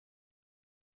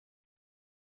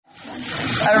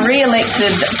A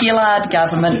re-elected Gillard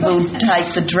government will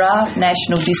take the draft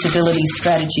National Disability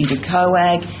Strategy to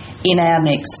COAG in our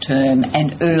next term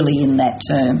and early in that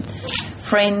term.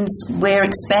 Friends, we're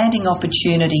expanding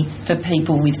opportunity for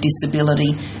people with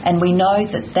disability, and we know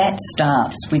that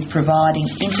starts with providing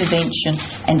intervention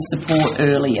and support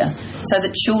earlier so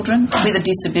that children with a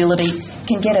disability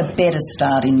can get a better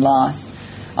start in life.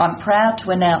 I'm proud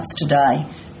to announce today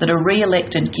that a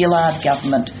re-elected Gillard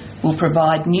government will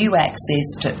provide new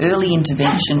access to early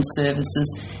intervention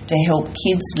services to help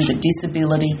kids with a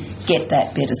disability get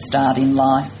that better start in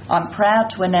life. I'm proud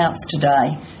to announce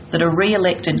today that a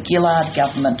re-elected Gillard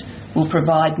government will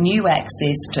provide new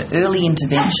access to early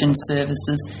intervention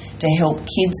services to help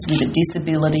kids with a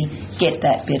disability get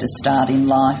that better start in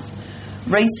life.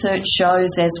 Research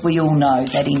shows, as we all know,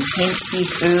 that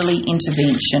intensive early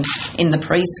intervention in the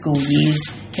preschool years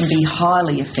can be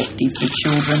highly effective for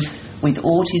children with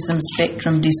autism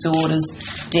spectrum disorders,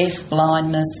 deaf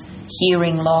blindness,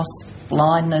 hearing loss,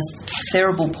 blindness,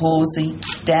 cerebral palsy,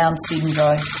 Down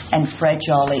syndrome and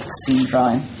Fragile X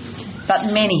syndrome.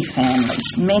 But many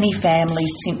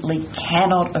families simply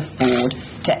cannot afford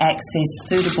to access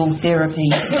suitable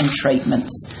therapies and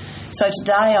treatments. So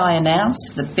today I announce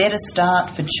the Better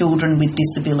Start for Children with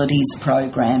Disabilities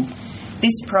program.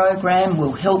 This program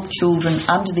will help children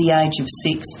under the age of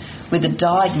 6 with a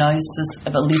diagnosis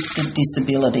of a listed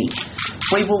disability.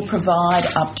 We will provide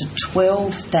up to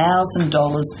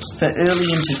 $12,000 for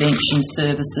early intervention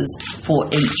services for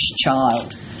each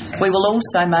child. We will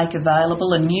also make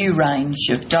available a new range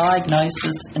of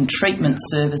diagnosis and treatment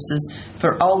services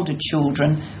for older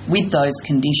children with those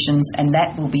conditions, and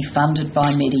that will be funded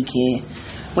by Medicare.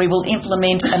 We will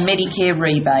implement a Medicare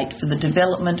rebate for the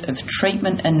development of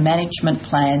treatment and management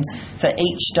plans for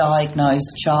each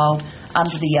diagnosed child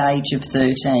under the age of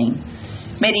 13.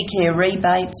 Medicare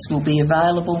rebates will be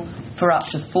available for up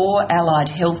to 4 allied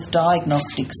health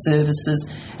diagnostic services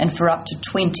and for up to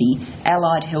 20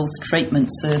 allied health treatment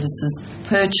services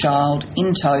per child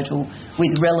in total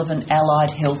with relevant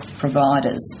allied health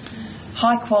providers.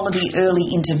 High-quality early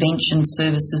intervention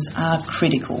services are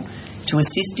critical to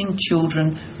assisting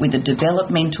children with a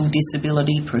developmental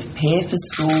disability prepare for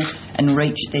school and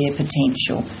reach their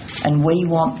potential. And we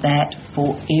want that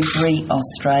for every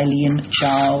Australian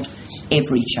child,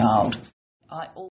 every child.